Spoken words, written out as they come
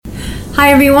Hi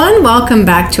everyone, welcome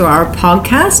back to our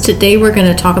podcast. Today we're going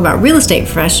to talk about real estate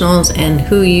professionals and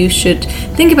who you should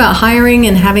think about hiring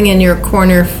and having in your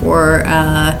corner for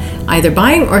either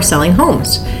buying or selling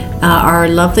homes. Our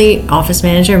lovely office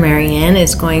manager, Marianne,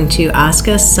 is going to ask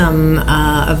us some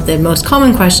of the most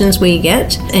common questions we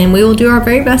get, and we will do our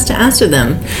very best to answer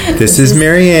them. This is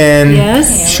Marianne.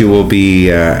 Yes. She will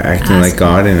be acting like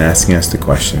God and asking us the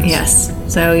questions. Yes.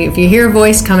 So if you hear a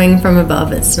voice coming from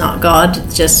above, it's not God,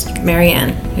 it's just Marianne,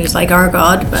 who's like our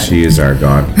God. But she is our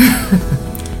God.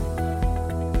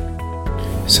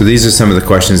 So these are some of the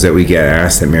questions that we get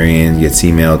asked that Marianne gets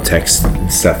emailed, text, and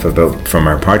stuff about from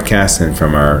our podcast and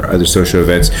from our other social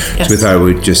events. Yes. So we thought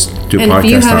we'd just do a podcast on it. And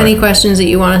if you have any questions that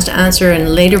you want us to answer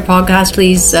in later podcasts,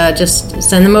 please just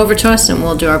send them over to us and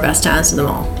we'll do our best to answer them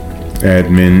all.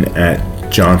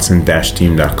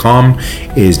 admin@johnson-team.com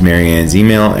is Marianne's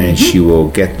email, and she will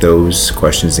get those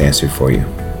questions answered for you.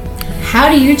 How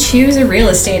do you choose a real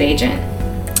estate agent?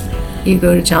 You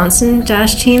go to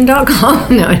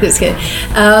johnson-team.com. No, I'm just kidding.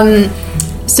 I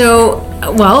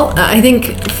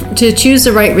think to choose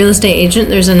the right real estate agent,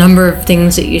 there's a number of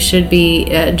things that you should be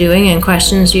doing and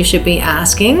questions you should be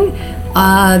asking.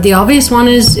 The obvious one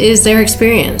is their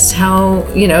experience. How,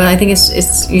 I think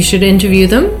it's you should interview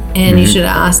them and you should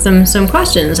ask them some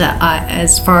questions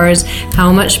as far as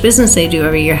how much business they do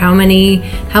every year. How many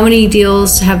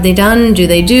deals have they done? Do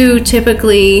they do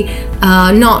typically?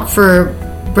 Not for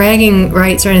bragging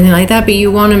rights or anything like that, but you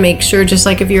want to make sure, just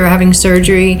like if you're having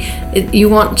surgery, you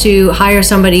want to hire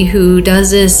somebody who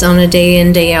does this on a day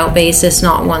in, day out basis,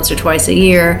 not once or twice a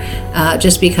year,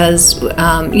 just because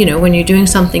when you're doing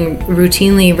something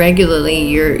routinely, regularly,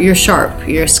 you're sharp,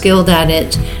 you're skilled at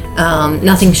it.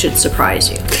 Nothing should surprise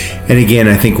you. And again,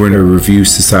 I think we're in a review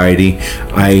society.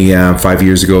 5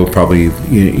 years ago, probably,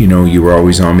 you were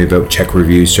always on me about check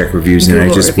reviews, and I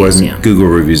just wasn't Google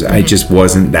reviews. I just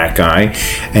wasn't that guy.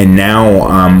 And now,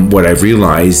 what I've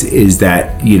realized is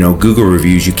that Google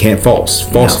reviews you can't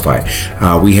falsify.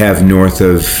 We have north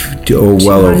of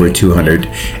well over 200,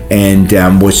 and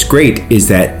what's great is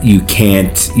that you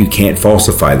can't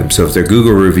falsify them. So if their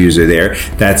Google reviews are there,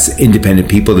 that's independent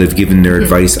people that have given their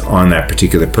advice on that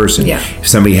particular person. Yeah. If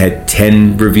somebody had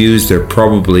 10 reviews, they're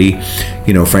probably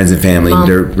friends and family.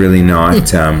 They're really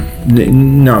not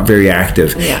not very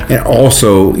active. Yeah. And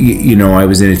also, I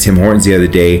was in a Tim Hortons the other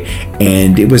day,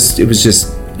 and it was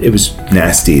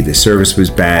nasty. The service was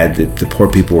bad. The poor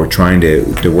people were trying to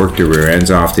work their rear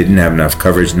ends off. They didn't have enough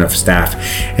coverage, enough staff.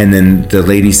 And then the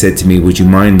lady said to me, "Would you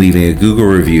mind leaving a Google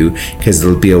review? Because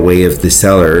it'll be a way of the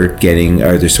seller getting,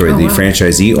 the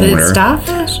franchisee owner." The staff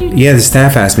asked you? Yeah, the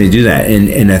staff asked me to do that,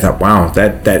 and I thought, wow,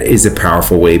 that is a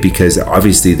powerful way, because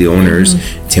obviously the owners,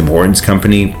 Tim Hortons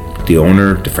company, the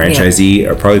owner, the franchisee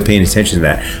are probably paying attention to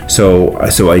that. So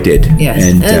I did. Yes.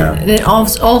 And it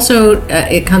also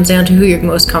it comes down to who you're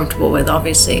most comfortable with,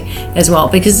 obviously, as well,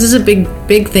 because this is a big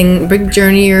thing, big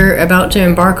journey you're about to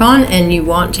embark on, and you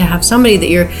want to have somebody that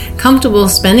you're comfortable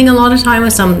spending a lot of time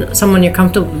with, someone you're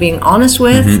comfortable being honest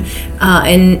with,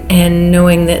 and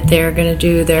knowing that they're going to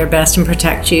do their best and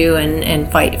protect you and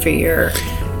fight for your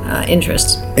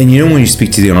interests. And when you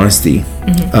speak to the honesty,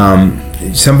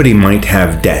 somebody might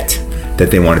have debt that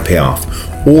they want to pay off,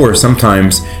 or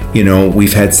sometimes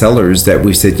we've had sellers that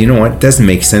we said, what, it doesn't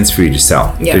make sense for you to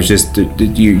sell. There's just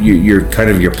your kind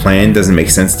of your plan doesn't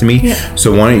make sense to me.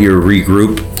 So why don't you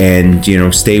regroup and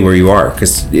stay where you are,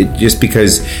 because just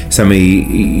because somebody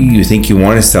you think you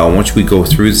want to sell, once we go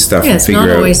through the stuff and figure out,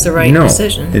 it's not always the right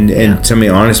decision. And somebody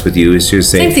honest with you is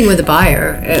just saying, same thing with the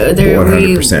buyer.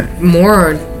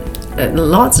 100%.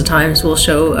 Lots of times we'll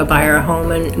show a buyer a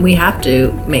home, and we have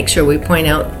to make sure we point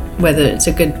out whether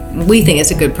we think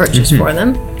it's a good purchase for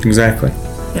them. Exactly.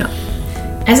 Yeah.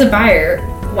 As a buyer,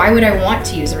 why would I want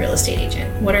to use a real estate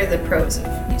agent? What are the pros of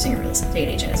using a real estate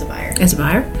agent as a buyer? As a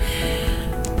buyer?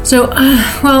 So,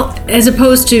 as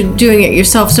opposed to doing it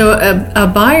yourself. So a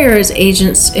buyer's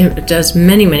agent does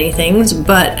many things,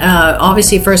 but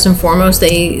obviously first and foremost,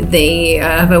 they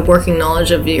have a working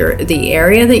knowledge of the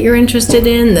area that you're interested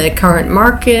in, the current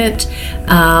market.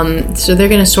 So they're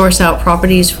going to source out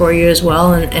properties for you as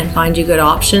well and find you good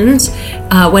options.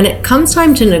 When it comes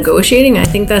time to negotiating, I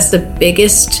think that's the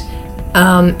biggest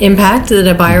impact that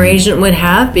a buyer agent would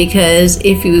have, because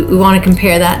if you want to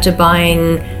compare that to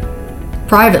buying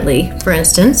privately, for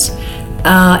instance,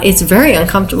 it's very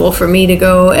uncomfortable for me to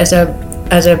go as a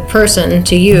person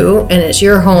to you, and it's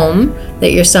your home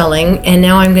that you're selling, and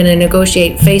now I'm going to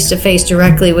negotiate face to face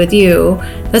directly with you.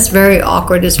 That's very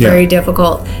awkward. It's very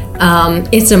difficult.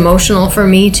 It's emotional for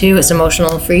me too. It's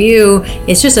emotional for you.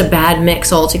 It's just a bad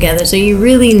mix altogether. So you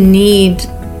really need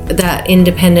that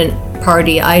independent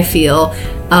party, I feel,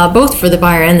 both for the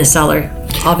buyer and the seller,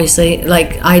 obviously,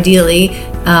 like ideally,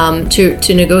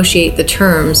 to negotiate the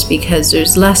terms, because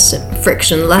there's less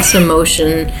friction, less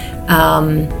emotion.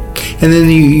 And then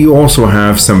you also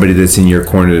have somebody that's in your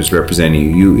corner that's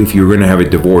representing you. If you're going to have a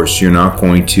divorce, you're not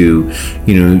going to,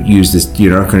 use this.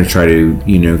 You're not going to try to,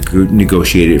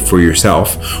 negotiate it for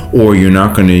yourself, or you're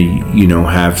not going to,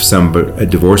 have a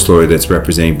divorce lawyer that's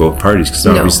representing both parties, because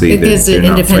obviously they're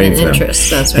not independent interests.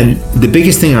 That's right. And the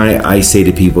biggest thing I say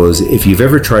to people is, if you've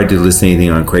ever tried to list anything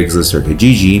on Craigslist or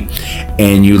Kijiji,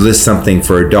 and you list something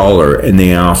for $1 and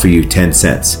they offer you 10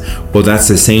 cents, well, that's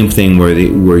the same thing where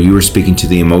you were speaking to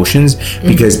the emotions,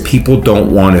 because people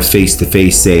don't want to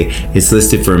face-to-face say, it's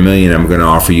listed for $1 million, I'm going to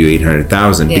offer you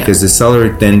 800,000, because the seller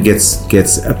then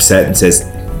gets upset and says,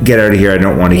 get out of here, I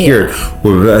don't want to hear it.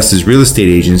 Well, with us as real estate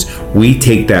agents, we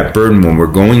take that burden when we're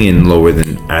going in lower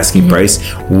than asking price.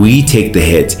 We take the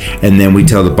hit, and then we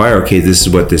tell the buyer, okay, this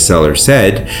is what the seller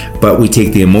said, but we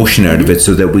take the emotion out of it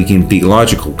so that we can be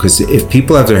logical. Because if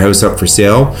people have their house up for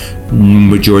sale,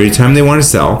 majority of the time they want to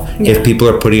sell. If people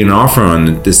are putting an offer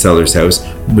on the seller's house,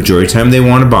 majority of the time they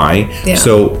want to buy.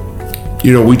 So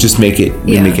we just make it.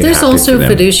 Make it. There's also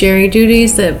fiduciary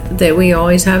duties that we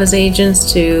always have as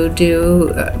agents, to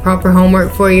do proper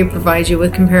homework for you, provide you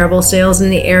with comparable sales in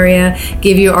the area,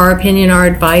 give you our opinion, our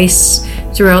advice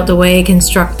throughout the way,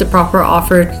 construct the proper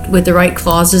offer with the right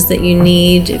clauses that you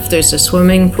need. If there's a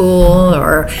swimming pool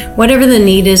or whatever the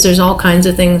need is, there's all kinds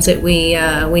of things that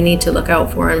we need to look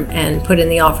out for and put in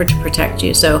the offer to protect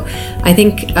you. So I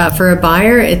think for a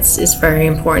buyer, it's very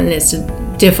important. It's a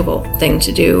difficult thing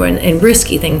to do and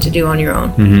risky thing to do on your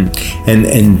own.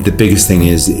 And the biggest thing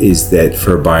is that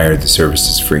for a buyer, the service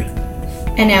is free.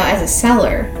 And now, as a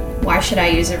seller, why should I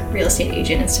use a real estate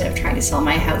agent instead of trying to sell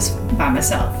my house by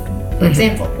myself? For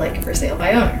example, like for sale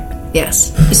by owner.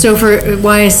 Yes. So for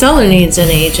why a seller needs an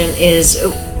agent is,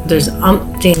 there's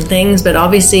umpteen things, but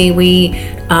obviously we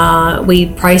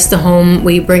price the home,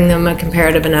 we bring them a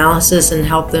comparative analysis and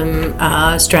help them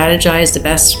strategize the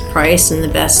best price and the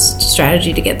best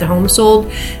strategy to get the home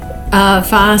sold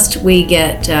fast. We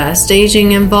get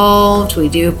staging involved, we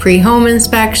do pre-home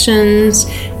inspections,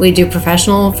 we do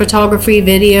professional photography,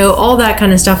 video, all that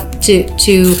kind of stuff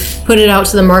to put it out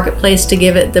to the marketplace, to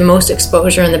give it the most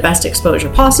exposure and the best exposure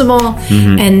possible.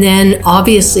 And then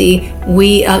obviously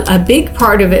a big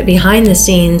part of it behind the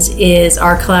scenes is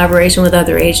our collaboration with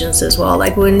other agents as well.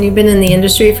 Like when you've been in the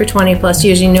industry for 20 plus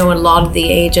years, you know a lot of the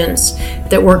agents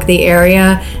that work the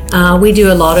area. We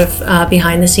do a lot of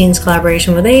behind the scenes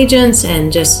collaboration with agents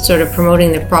and just sort of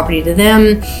promoting the property to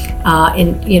them,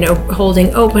 and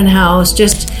holding open house.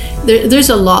 Just there's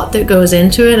a lot that goes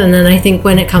into it. And then I think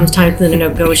when it comes time to the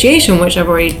negotiation, which I've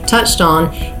already touched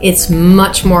on, it's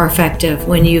much more effective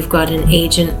when you've got an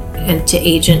agent and to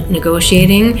agent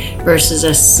negotiating versus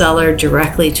a seller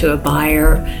directly to a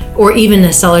buyer, or even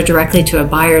a seller directly to a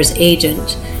buyer's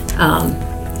agent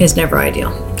is never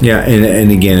ideal. Yeah,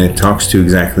 and again, it talks to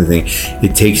exactly the thing.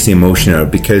 It takes the emotion out,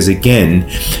 because again,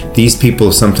 these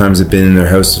people sometimes have been in their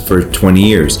house for 20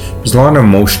 years. There's a lot of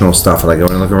emotional stuff. Like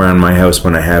when I look around my house,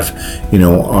 when I have,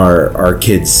 our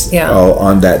kids all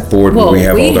on that board where we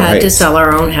have all the heights. We had to sell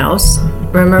our own house.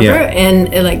 Remember?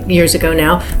 And like years ago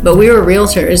now, but we were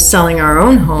realtors selling our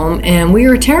own home, and we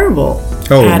were terrible.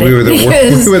 We were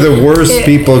the worst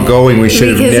people going. We should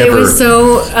have never. Because it was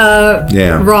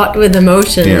so wrought with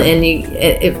emotion, and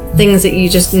things that you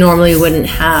just normally wouldn't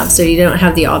have. So you don't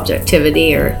have the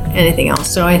objectivity or anything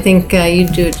else. So I think you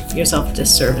do yourself a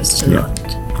disservice to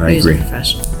not use a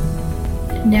professional.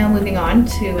 Now moving on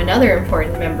to another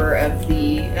important member of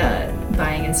the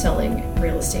buying and selling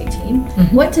real estate team.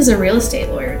 What does a real estate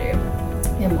lawyer do,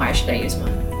 and why should I use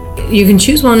one? You can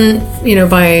choose one,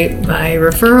 by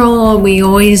referral. We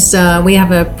always we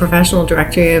have a professional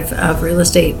directory of real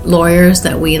estate lawyers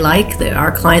that we like, that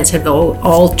our clients have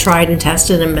all tried and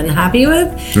tested and been happy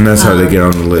with. And that's how they get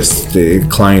on the list. The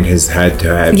client has had to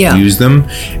have used them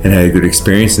and had a good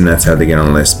experience, and that's how they get on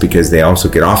the list, because they also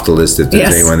get off the list if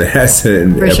there's anyone that has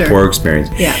a poor experience.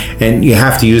 And you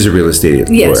have to use a real estate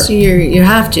lawyer. Yes, you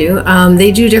have to.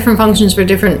 They do different functions for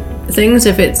different things.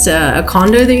 If it's a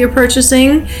condo that you're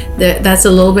purchasing, that's a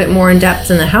little bit more in depth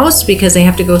than the house, because they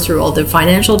have to go through all the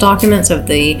financial documents of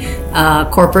the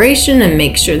corporation and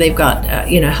make sure they've got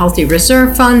healthy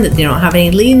reserve fund, that they don't have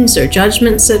any liens or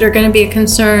judgments that are going to be a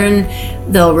concern.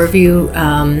 They'll review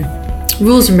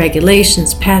rules and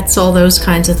regulations, pets, all those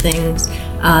kinds of things.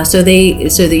 so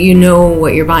that you know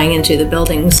what you're buying into. The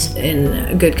building's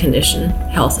in good condition,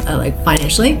 health, like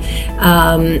financially.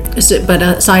 But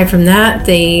aside from that,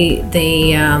 they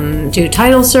do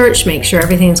title search, make sure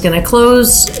everything's going to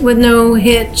close with no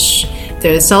hitch.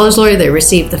 They're the seller's lawyer. They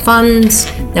receive the funds.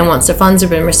 Then once the funds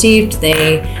have been received,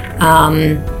 they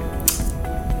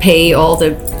pay all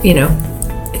the,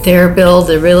 their bill,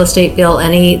 the real estate bill,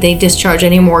 they discharge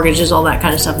any mortgages, all that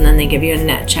kind of stuff, and then they give you a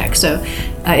net check. So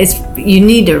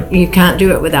you can't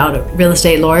do it without a real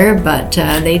estate lawyer, but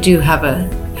they do have a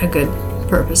good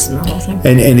purpose in the whole thing.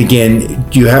 And again,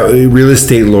 you have a real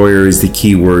estate lawyer is the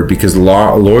key word, because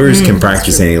lawyers can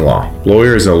practice any law.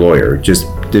 Lawyer is a lawyer. Just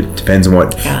it depends on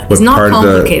what it's not part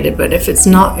complicated, but if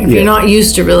you're not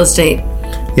used to real estate.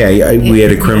 We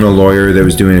had a criminal lawyer that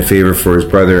was doing a favor for his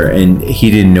brother, and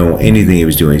he didn't know anything he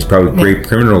was doing. He's probably a great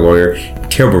criminal lawyer,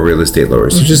 terrible real estate lawyer.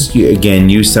 So just, again,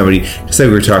 use somebody, just like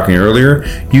we were talking earlier,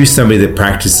 use somebody that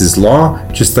practices law,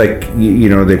 just like,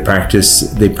 they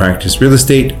practice real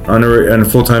estate on a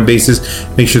full-time basis.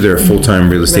 Make sure they're a full-time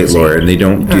real estate lawyer, and they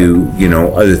don't do,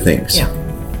 other things. Yeah.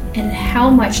 And how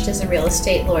much does a real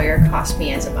estate lawyer cost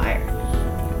me as a buyer?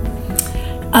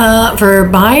 For a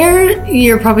buyer,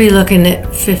 you're probably looking at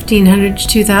 $1,500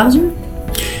 to $2,000.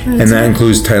 And that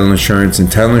includes title insurance.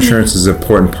 And title insurance is an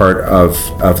important part of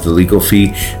the legal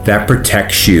fee. That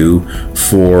protects you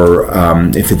for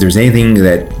if there's anything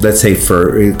that, let's say,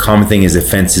 for a common thing is a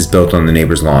fence is built on the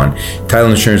neighbor's lawn.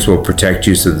 Title insurance will protect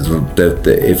you so that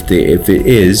if it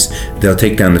is, they'll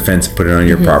take down the fence and put it on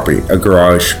your property. A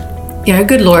garage. Yeah, a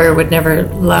good lawyer would never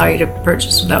allow you to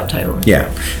purchase without title.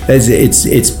 Yeah,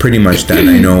 it's pretty much done.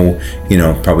 I know,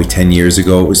 probably 10 years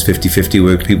ago it was 50-50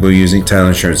 with people using title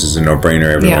insurance is a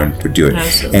no-brainer. Everyone would do it.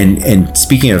 Absolutely. And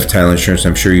speaking of title insurance,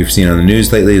 I'm sure you've seen on the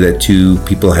news lately that 2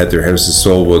 people had their houses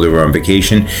sold while they were on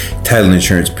vacation. Title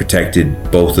insurance protected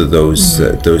both of those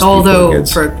people. Although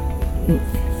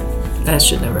that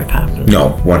should never have happened.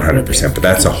 No, 100%. But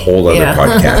that's a whole other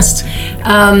podcast.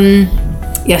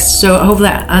 Yes, so I hope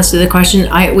that answered the question.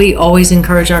 We always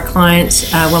encourage our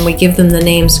clients when we give them the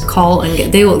names, call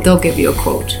and they'll give you a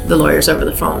quote. The lawyers over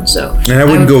the phone. So and I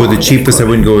wouldn't go with the cheapest. I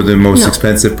wouldn't go with the most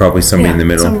expensive. Probably somebody in the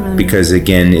middle, because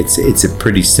again, it's a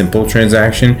pretty simple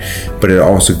transaction, but it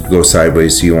also could go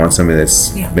sideways. So you want somebody that's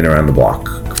been around the block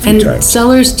a few times.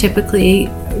 Sellers typically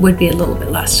would be a little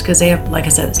bit less because they have, like I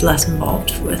said, it's less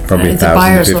involved with probably the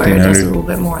buyer's lawyer does a little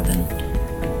bit more than.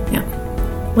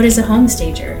 What is a home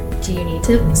stager? Do you need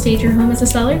to stage your home as a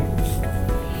seller?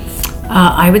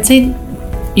 I would say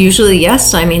usually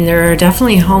yes. I mean, there are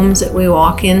definitely homes that we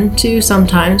walk into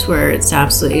sometimes where it's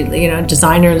absolutely,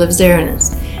 designer lives there and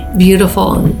it's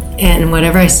beautiful and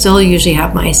whatever. I still usually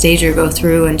have my stager go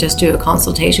through and just do a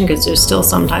consultation because there's still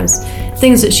sometimes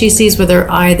things that she sees with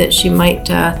her eye that she might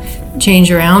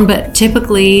change around. But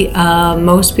typically,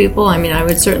 most people, I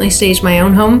would certainly stage my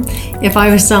own home if I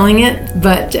was selling it.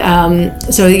 But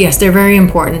so yes, they're very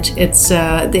important. It's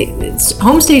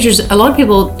home stagers. A lot of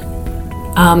people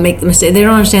make the mistake. They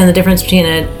don't understand the difference between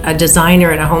a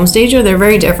designer and a home stager. They're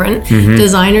very different.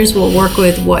 Designers will work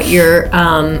with what your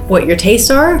tastes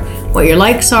are, what your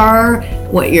likes are,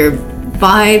 what your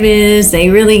vibe is. They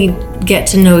really get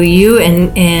to know you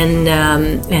and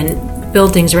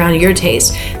build things around your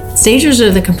taste. Stagers are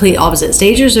the complete opposite.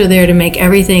 Stagers are there to make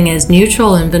everything as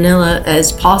neutral and vanilla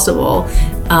as possible,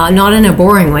 not in a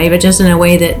boring way, but just in a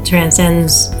way that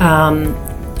transcends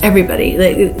everybody.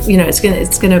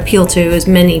 It's gonna appeal to as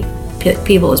many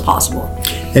people as possible.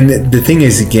 And the thing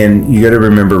is, again, you got to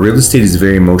remember, real estate is a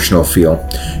very emotional feel.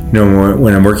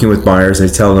 When I'm working with buyers, I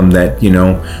tell them that,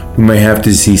 we might have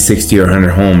to see 60 or 100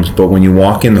 homes, but when you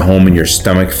walk in the home and your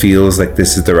stomach feels like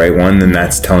this is the right one, then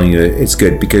that's telling you it's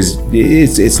good, because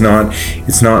it's not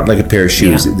like a pair of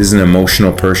shoes. This is an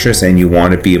emotional purchase, and you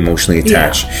want to be emotionally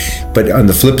attached. But on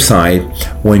the flip side,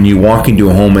 when you walk into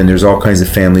a home and there's all kinds of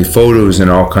family photos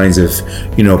and all kinds of,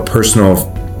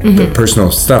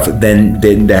 personal stuff, then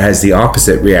that has the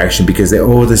opposite reaction, because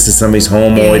this is somebody's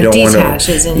home. I don't want to.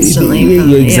 Detaches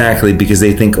instantly. Exactly, because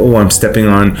they think, I'm stepping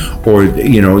on, or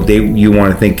you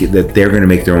want to think that they're going to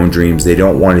make their own dreams. They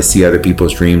don't want to see other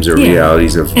people's dreams or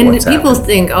realities of what's happening. And people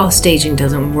think, staging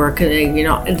doesn't work.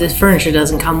 The furniture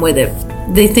doesn't come with it.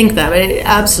 They think that, but it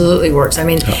absolutely works. I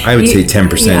would say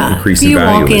 10% increase in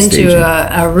value. You walk into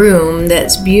a room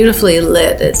that's beautifully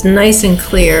lit. It's nice and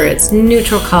clear. It's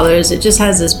neutral colors. It just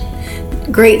has this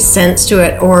great sense to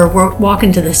it. Or walk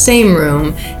into the same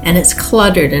room and it's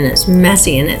cluttered and it's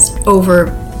messy and it's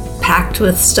overpacked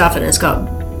with stuff and it's got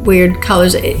weird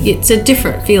colors. It's a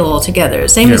different feel altogether.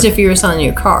 Same as if you were selling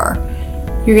your car.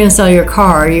 You're going to sell your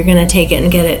car. You're going to take it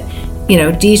and get it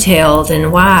detailed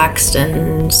and waxed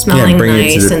and smelling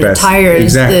nice, and the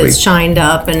tires that's shined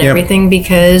up and everything,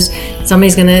 because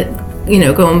somebody's going to,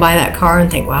 go and buy that car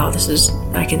and think, wow,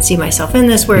 I can see myself in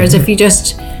this. Whereas if you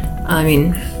just,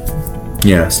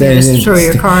 just throw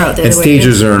your car out there. And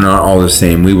stagers are not all the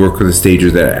same. We work with a stager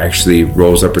that actually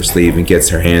rolls up her sleeve and gets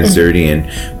her hands dirty, and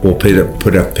we'll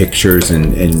put up pictures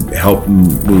and help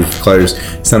move clutters.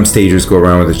 Some stagers go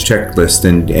around with a checklist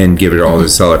and give it all to the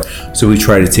seller. So we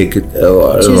try to take a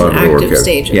lot of the work out. She's an active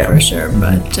stager for sure.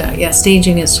 But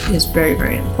staging is very,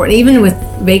 very important. Even with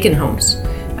vacant homes.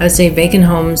 I would say vacant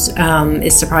homes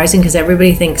is surprising because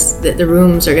everybody thinks that the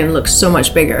rooms are going to look so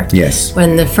much bigger. Yes.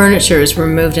 When the furniture is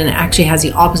removed, and it actually has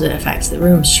the opposite effect. The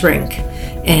rooms shrink.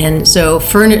 And so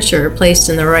furniture placed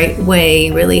in the right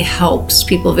way really helps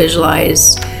people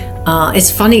visualize. It's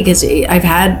funny because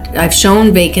I've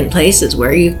shown vacant places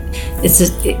where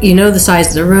the size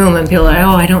of the room, and people are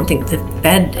like, I don't think the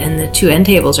bed and the 2 end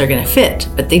tables are going to fit,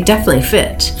 but they definitely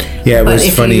fit. Yeah, it was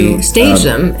funny. If you stage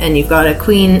them and you've got a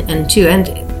queen and 2 end,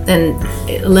 then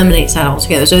it eliminates that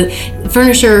altogether. So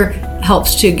furniture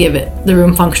helps to give it the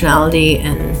room functionality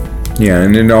and. Yeah,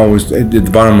 and it always, the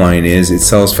bottom line is it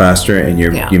sells faster and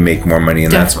you make more money,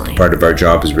 and definitely. That's part of our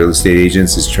job as real estate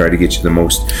agents, is try to get you the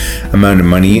most amount of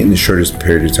money in the shortest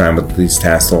period of time with the least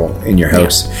hassle in your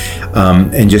house.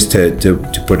 And just to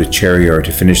put a cherry or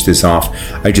to finish this off,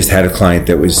 I just had a client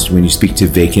that was, when you speak to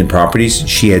vacant properties,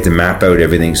 she had to map out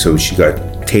everything, so she got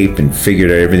tape and figured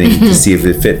out everything to see if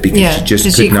it fit, because she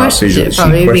just could not visualize.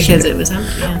 Probably because it was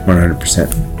empty.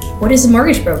 100%. What is a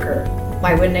mortgage broker?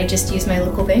 Why wouldn't I just use my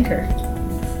local banker?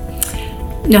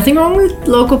 Nothing wrong with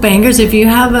local bankers. If you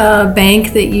have a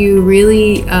bank that you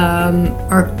really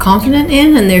are confident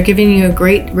in and they're giving you a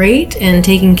great rate and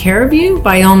taking care of you,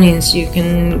 by all means, you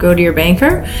can go to your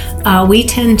banker. We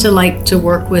tend to like to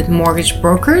work with mortgage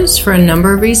brokers for a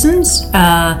number of reasons.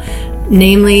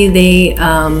 Namely, they're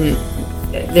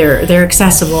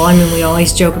accessible. I mean, we all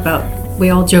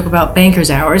joke about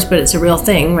banker's hours, but it's a real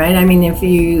thing, right? I mean, if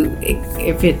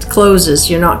it closes,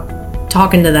 you're not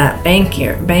talking to that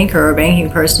banker or banking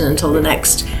person until the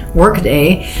next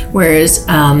workday. Whereas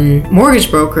mortgage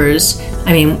brokers,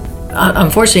 I mean,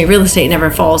 unfortunately, real estate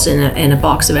never falls in a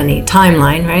box of any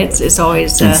timeline, right? It's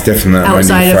always it's definitely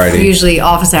outside Monday, of Friday. Usually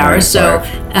office hours. So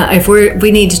if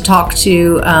we need to talk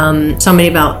to somebody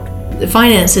about the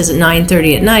finances at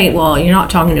 9:30 at night, well, you're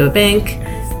not talking to a bank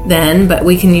then, but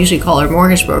we can usually call our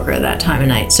mortgage broker at that time of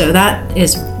night. So that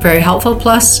is very helpful.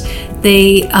 Plus,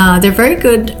 they're very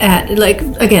good at, like,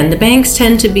 again, the banks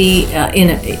tend to be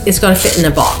it's got to fit in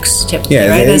a box typically,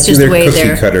 right? That's just the way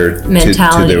their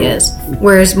mentality is.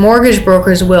 Whereas mortgage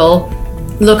brokers will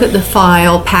look at the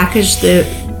file, package the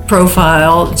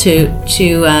profile to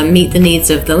meet the needs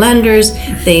of the lenders.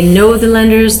 They know the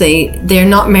lenders. They're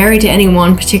not married to any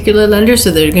one particular lender,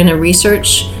 so they're going to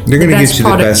research the best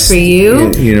product for you.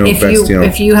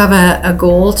 If you have a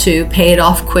goal to pay it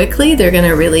off quickly, they're going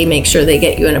to really make sure they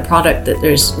get you in a product that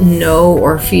there's no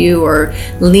or few or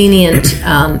lenient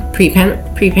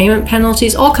prepayment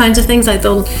penalties, all kinds of things like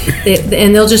they'll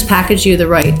just package you the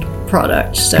right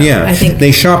product. So I think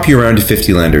they shop you around to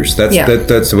 50 lenders.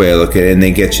 That's the way I look at it, and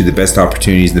they get you the best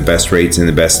opportunities, the best rates, and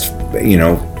the best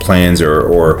plans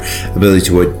or ability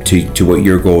to what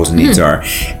your goals and needs are.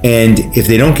 And if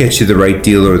they don't get you the right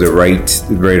deal or the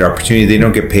right opportunity, they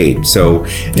don't get paid. So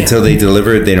until they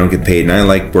deliver it, they don't get paid. And I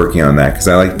like working on that because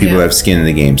I like people that have skin in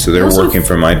the game. So they're also working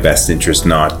for my best interest,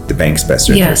 not the bank's best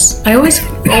interest. Yes, I always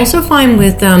also find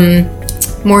with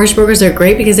mortgage brokers, they're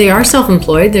great because they are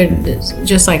self-employed. They're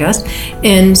just like us.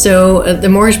 And so the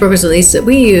mortgage brokers, at least that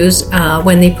we use,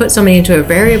 when they put somebody into a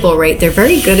variable rate, they're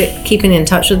very good at keeping in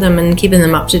touch with them and keeping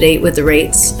them up to date with the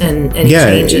rates and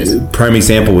changes. Prime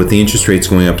example, with the interest rates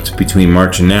going up between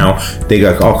March and now, they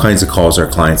got all kinds of calls, our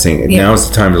clients saying, now's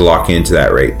the time to lock into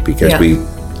that rate because we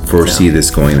foresee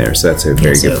this going there. So that's a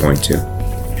very good point too.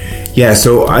 Yeah,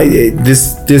 so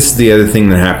this is the other thing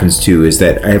that happens too, is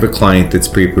that I have a client that's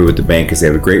pre-approved with the bank because they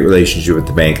have a great relationship with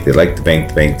the bank. They like the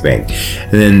bank.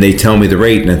 And then they tell me the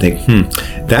rate, and I think,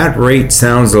 that rate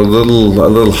sounds a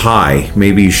little high.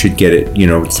 Maybe you should get it,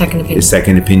 a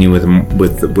second opinion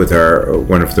with our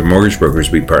one of the mortgage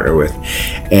brokers we partner with.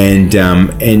 And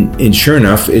sure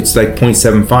enough, it's like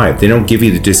 0.75. They don't give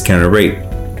you the discounted rate.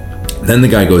 Then the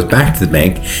guy goes back to the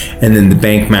bank, and then the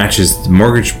bank matches the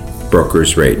mortgage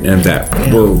broker's rate, and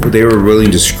well, they were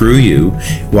willing to screw you.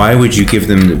 Why would you give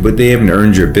them? But they haven't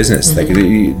earned your business. Like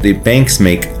the banks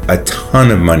make a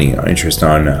ton of money on interest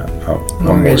on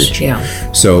mortgage.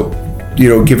 So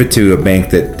give it to a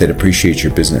bank that appreciates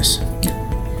your business.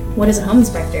 What is a home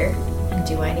inspector, and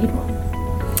do I need one,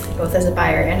 both as a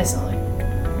buyer and a seller?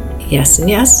 Yes and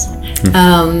yes.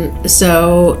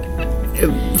 So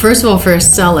first of all, for a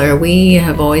seller, we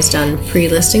have always done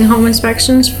pre-listing home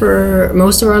inspections for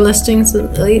most of our listings,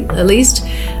 at least,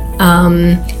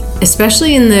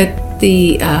 especially in the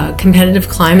competitive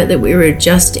climate that we were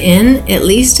just in. At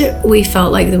least we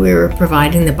felt like that we were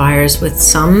providing the buyers with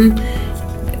some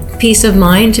peace of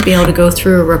mind to be able to go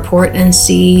through a report and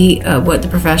see what the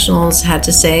professionals had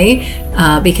to say,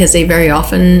 because they very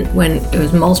often, when it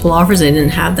was multiple offers, they didn't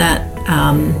have that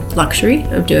luxury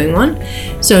of doing one.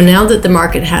 So now that the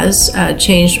market has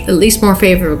changed at least more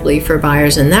favorably for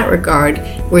buyers in that regard,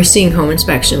 we're seeing home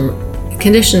inspection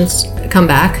conditions come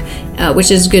back, which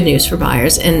is good news for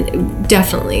buyers. And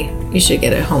definitely you should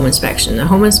get a home inspection.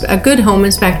 A good home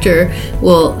inspector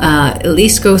will at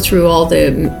least go through all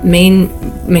the main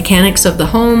mechanics of the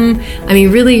home. I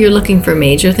mean, really, you're looking for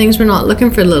major things. We're not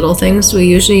looking for little things. We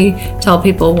usually tell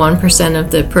people 1% of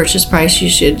the purchase price you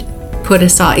should put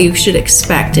aside, you should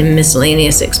expect in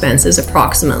miscellaneous expenses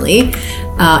approximately.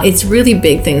 It's really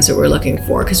big things that we're looking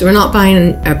for, because we're not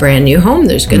buying a brand new home.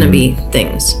 There's going to be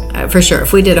things for sure.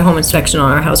 If we did a home inspection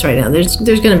on our house right now, there's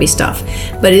going to be stuff,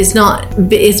 but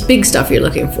it's big stuff you're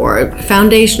looking for.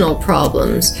 Foundational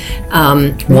problems,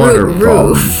 water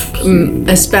roof,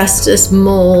 asbestos,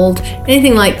 mold,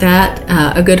 anything like that.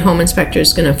 A good home inspector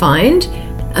is going to find.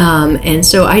 And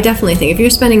so I definitely think if you're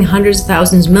spending hundreds of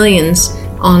thousands, millions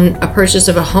on a purchase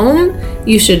of a home,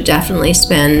 you should definitely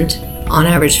spend on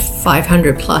average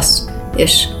 $500 plus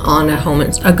ish on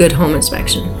a good home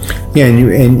inspection. Yeah,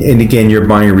 and again, you're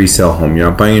buying a resale home. You're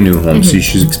not buying a new home, so you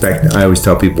should expect. I always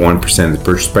tell people 1% of the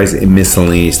purchase price and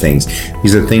miscellaneous things.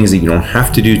 These are things that you don't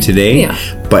have to do today,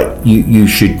 but you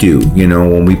should do. You know,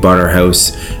 when we bought our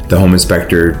house, the home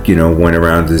inspector, went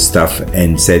around this stuff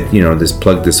and said,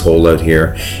 plug this hole out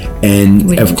here.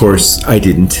 And of course I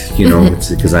didn't, it's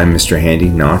because I'm Mr. Handy,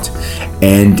 not.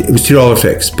 And it was $2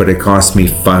 fix, but it cost me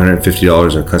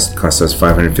 $550, or cost us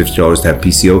 $550 to have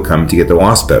PCO come to get the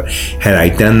wasp out. Had I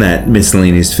done that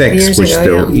miscellaneous fix,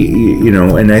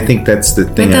 and I think that's the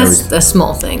thing. But that's a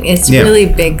small thing. It's really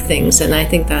big things, and I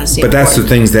think that's the that's the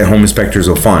things that home inspectors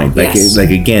will find.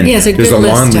 Again, there's a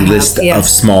long list of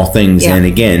small things, and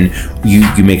again,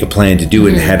 you make a plan to do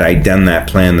it. And had I done that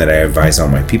plan that I advise all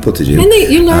my people to do, and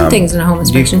you learn things in a home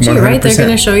inspection too, right? They're going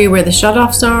to show you where the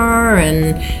shutoffs are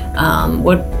and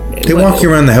what. They walk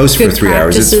you around the house for 3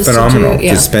 hours. It's phenomenal.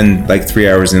 To spend like 3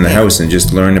 hours in the house and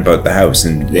just learn about the house,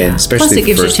 and especially plus it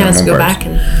gives you a chance to go back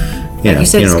and, like you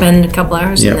said, spend a couple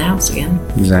hours in the house again.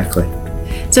 Exactly.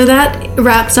 So that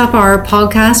wraps up our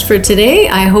podcast for today.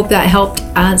 I hope that helped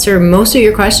answer most of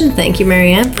your questions. Thank you,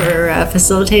 Marianne, for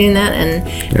facilitating that and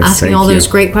asking all those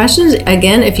great questions.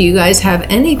 Again, if you guys have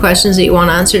any questions that you want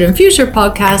answered in future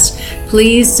podcasts,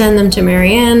 please send them to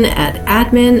Marianne at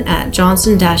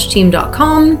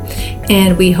admin@johnson-team.com,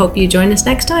 and we hope you join us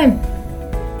next time.